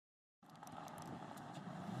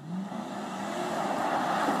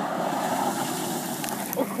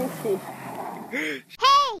Hey!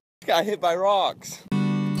 Got hit by rocks.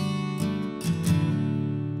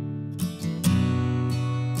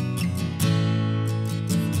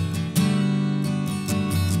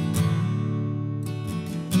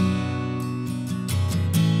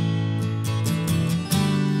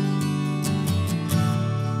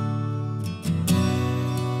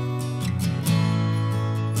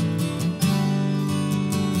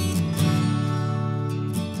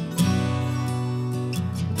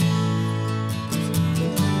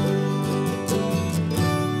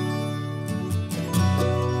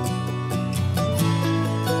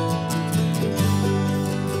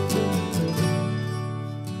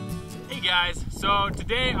 Guys, so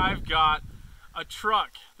today I've got a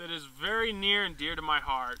truck that is very near and dear to my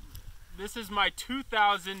heart. This is my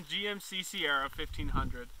 2000 GMC Sierra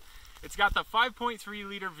 1500. It's got the 5.3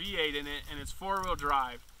 liter V8 in it and it's 4-wheel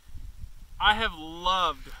drive. I have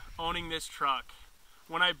loved owning this truck.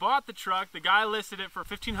 When I bought the truck, the guy listed it for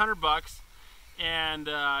 1,500 bucks, and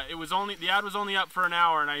the ad was only up for an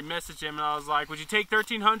hour, and I messaged him and I was like, "Would you take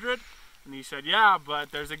 1,300?" And he said, "Yeah,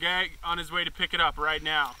 but there's a guy on his way to pick it up right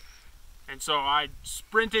now." And so I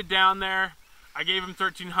sprinted down there, I gave him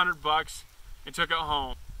 1,300 bucks and took it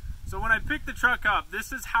home. So when I picked the truck up,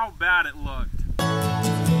 this is how bad it looked.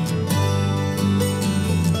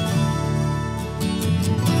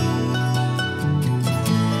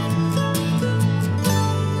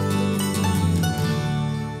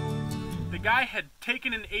 The guy had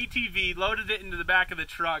taken an ATV, loaded it into the back of the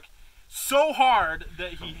truck so hard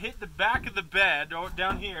that he hit the back of the bed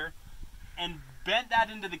down here and bent that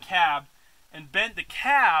into the cab, and bent the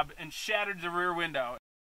cab and shattered the rear window.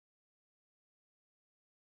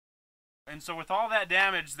 And so with all that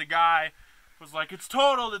damage, the guy was like, "It's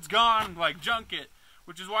totaled, it's gone, like junk it,"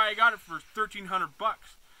 which is why I got it for 1,300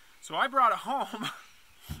 bucks. So I brought it home,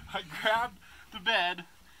 I grabbed the bed,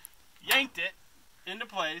 yanked it into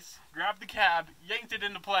place, grabbed the cab, yanked it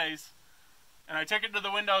into place, and I took it to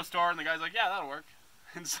the window store, and the guy's like, "Yeah, that'll work."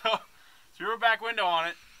 And so threw a back window on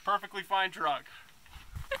it, perfectly fine truck.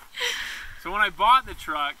 So when I bought the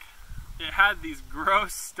truck, it had these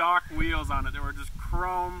gross stock wheels on it. They were just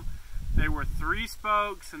chrome. They were 3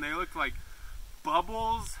 spokes and they looked like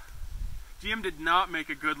bubbles. GM did not make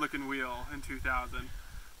a good looking wheel in 2000.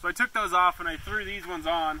 So I took those off and I threw these ones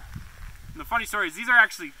on. And the funny story is these are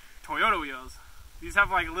actually Toyota wheels. These have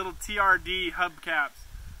like little TRD hubcaps,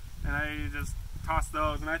 and I just tossed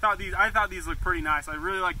those. And I thought these looked pretty nice. I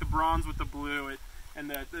really like the bronze with the blue and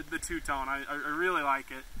the two-tone. I really like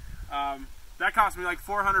it. That cost me like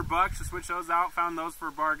 400 bucks to switch those out. Found those for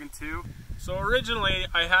a bargain too. So originally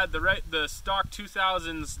I had the stock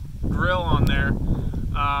 2000s grill on there,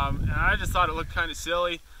 and I just thought it looked kind of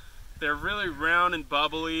silly. They're really round and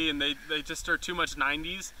bubbly, and they just are too much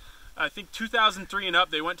 90s. I think 2003 and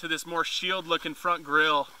up, they went to this more shield looking front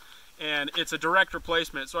grill, and it's a direct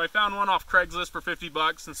replacement. So I found one off Craigslist for 50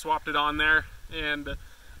 bucks and swapped it on there, and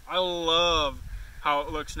I love how it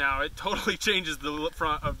looks now. It totally changes the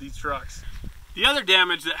front of these trucks. The other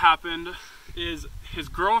damage that happened is his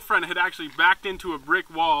girlfriend had actually backed into a brick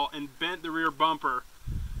wall and bent the rear bumper.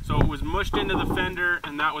 So it was mushed into the fender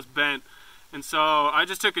and that was bent. And so I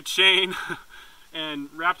just took a chain and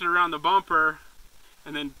wrapped it around the bumper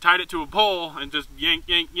and then tied it to a pole and just yank,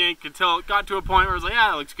 yank, yank until it got to a point where I was like,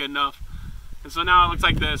 "Yeah, that looks good enough." And so now it looks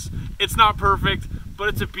like this. It's not perfect, but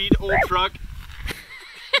it's a beat old truck.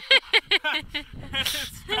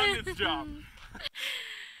 It's done its job.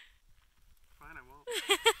 Fine, I won't.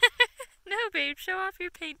 No, babe, show off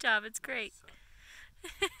your paint job. It's great.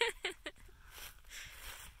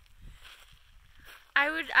 I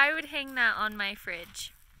would hang that on my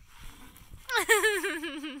fridge.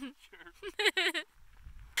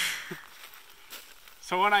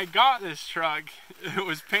 So when I got this truck, it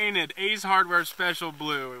was painted Ace Hardware Special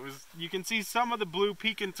Blue. You can see some of the blue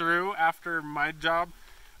peeking through after my job,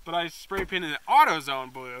 but I spray painted it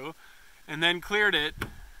AutoZone blue and then cleared it,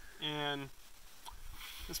 and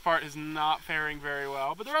this part is not faring very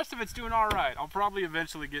well, but the rest of it's doing all right. I'll probably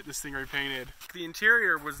eventually get this thing repainted. The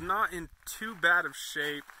interior was not in too bad of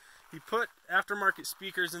shape. He put aftermarket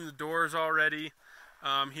speakers in the doors already.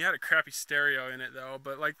 He had a crappy stereo in it though,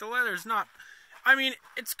 but like the leather's not, I mean,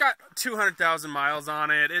 it's got 200,000 miles on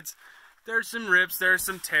it. There's some rips, there's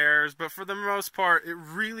some tears, but for the most part, it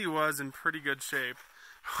really was in pretty good shape.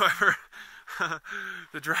 However,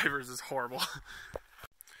 the driver's is horrible.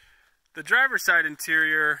 The driver's side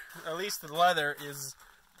interior, at least the leather, is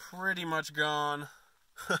pretty much gone.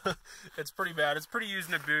 It's pretty bad. It's pretty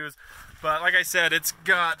used and abused. But like I said, it's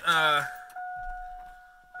got a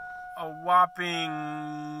a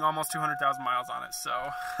whopping almost 200,000 miles on it, so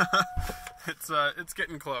it's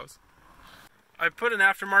getting close. I put an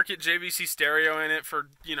aftermarket JVC stereo in it for,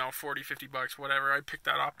 you know, 40, 50 bucks, whatever. I picked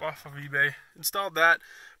that up off of eBay, installed that,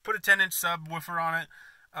 put a 10-inch subwoofer on it,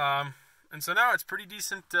 and so now it's pretty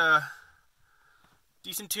decent,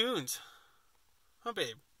 decent tunes. Huh,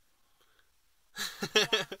 babe?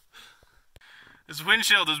 This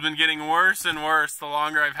windshield has been getting worse and worse the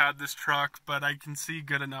longer I've had this truck, but I can see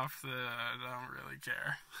good enough that I don't really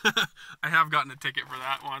care. I have gotten a ticket for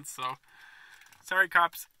that once, so sorry,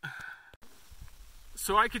 cops.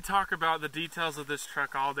 So I could talk about the details of this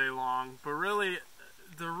truck all day long, but really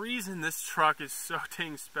the reason this truck is so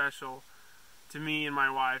dang special to me and my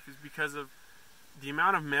wife is because of the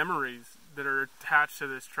amount of memories that are attached to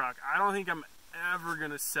this truck. I don't think I'm ever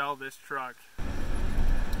gonna sell this truck.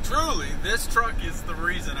 Truly, this truck is the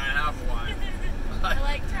reason I have one. I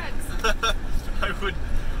like trucks.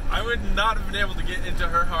 I would not have been able to get into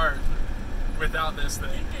her heart without this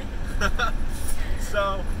thing.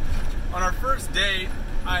 So, on our first date,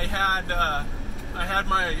 I had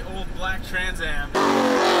my old black Trans Am.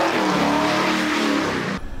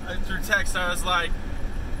 Through text, I was like,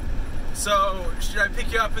 "So, should I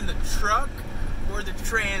pick you up in the truck or the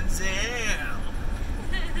Trans Am?"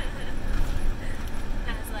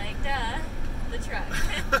 Duh, the truck.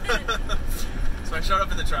 So I showed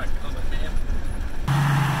up in the truck. I was like, man.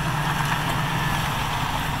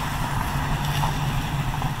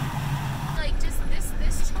 Like, just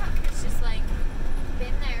this truck has just like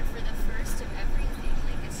been there for the first of everything.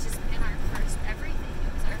 Like, it's just been our first everything.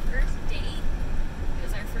 It was our first date. It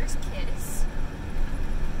was our first kiss.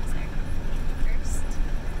 It was our first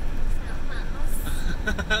something else.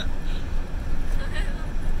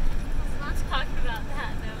 Let's not talk about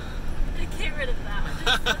that though. Get rid of that one.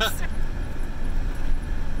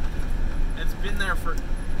 It's been there for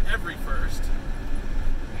every first.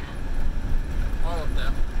 Yeah. All of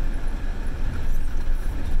them.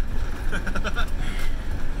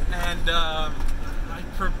 And I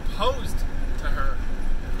proposed to her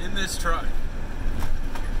in this truck.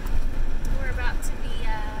 We're about to be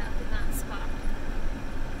up in that spot.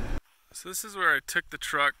 So this is where I took the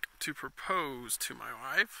truck to propose to my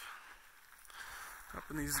wife. Up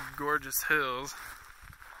in these gorgeous hills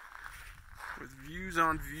with views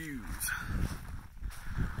on views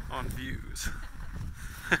on views.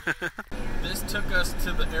 This took us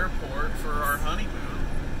to the airport for our honeymoon.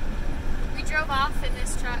 We drove off in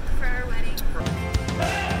this truck for our wedding.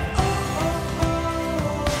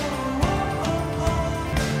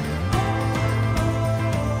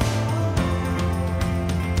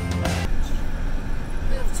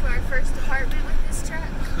 Moved to our first apartment with this truck.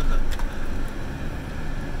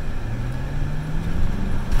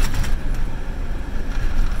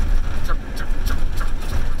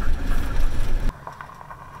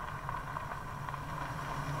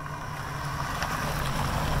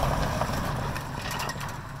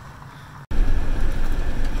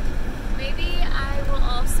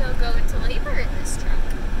 Go into labor in this truck.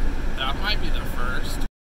 That might be the first.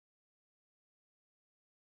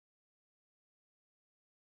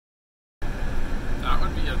 That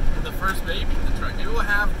would be the first baby in the truck. You will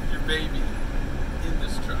have your baby in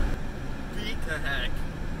this truck. Beat the heck.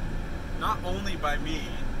 Not only by me,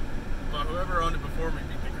 but whoever owned it before me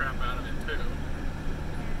beat the crap out of it too.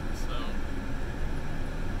 So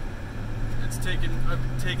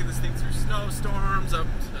I've taken this thing through snowstorms, up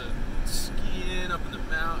to skiing, up in the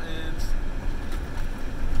mountains.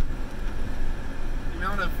 The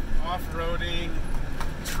amount of off-roading,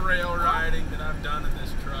 trail riding that I've done in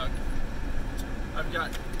this truck. I've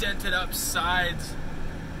got dented up sides,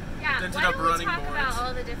 dented up running boards. Why don't we talk about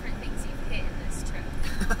all the different things you've hit in this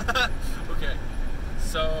truck? Okay,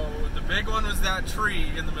 so the big one was that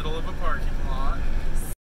tree in the middle of a parking lot.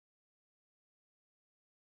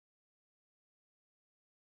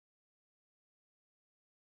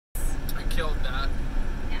 Killed that.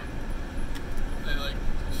 Yeah. They middle it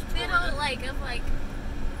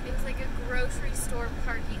was like a grocery store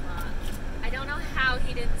parking lot. I don't know how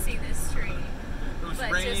he didn't see this tree. It was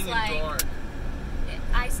raining just like, and dark.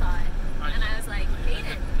 I saw it, and I was like,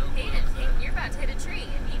 Hayden, you're about to hit a tree,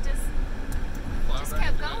 and he just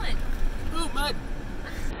kept going. Ooh, mud.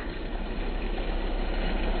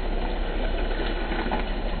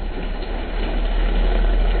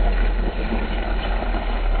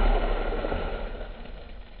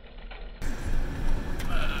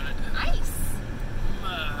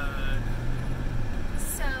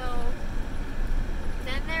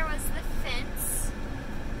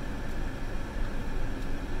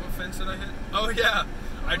 Did I hit? Oh yeah,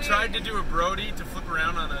 I tried to do a Brody to flip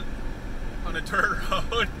around on a dirt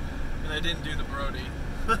road, And I didn't do the Brody.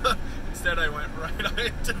 Instead I went right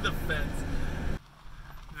into the fence.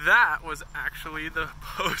 That was actually the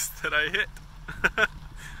post that I hit.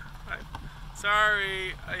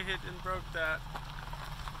 Sorry, I hit and broke that.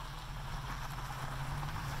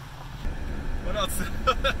 What else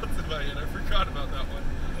did I hit? I forgot about that one.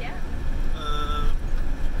 Yeah.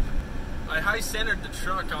 I high centered the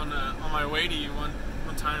truck on my way to you one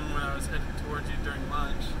time when I was headed towards you during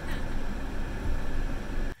lunch.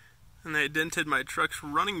 And they dented my truck's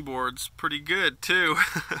running boards pretty good too.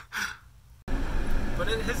 But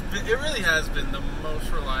it really has been the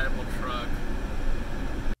most reliable truck.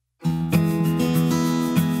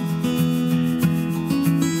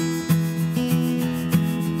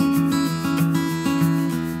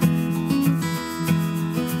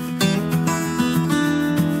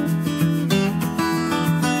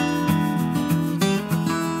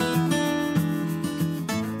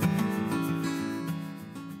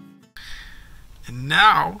 And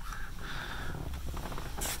now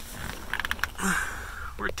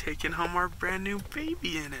we're taking home our brand new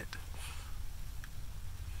baby in it.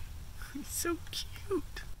 He's so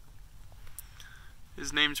cute.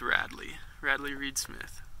 His name's Radley. Radley Reed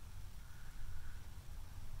Smith.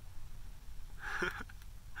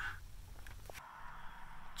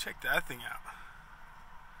 Check that thing out.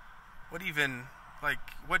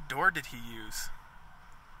 What door did he use?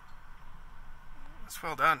 That's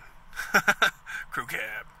well done. Crew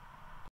cab.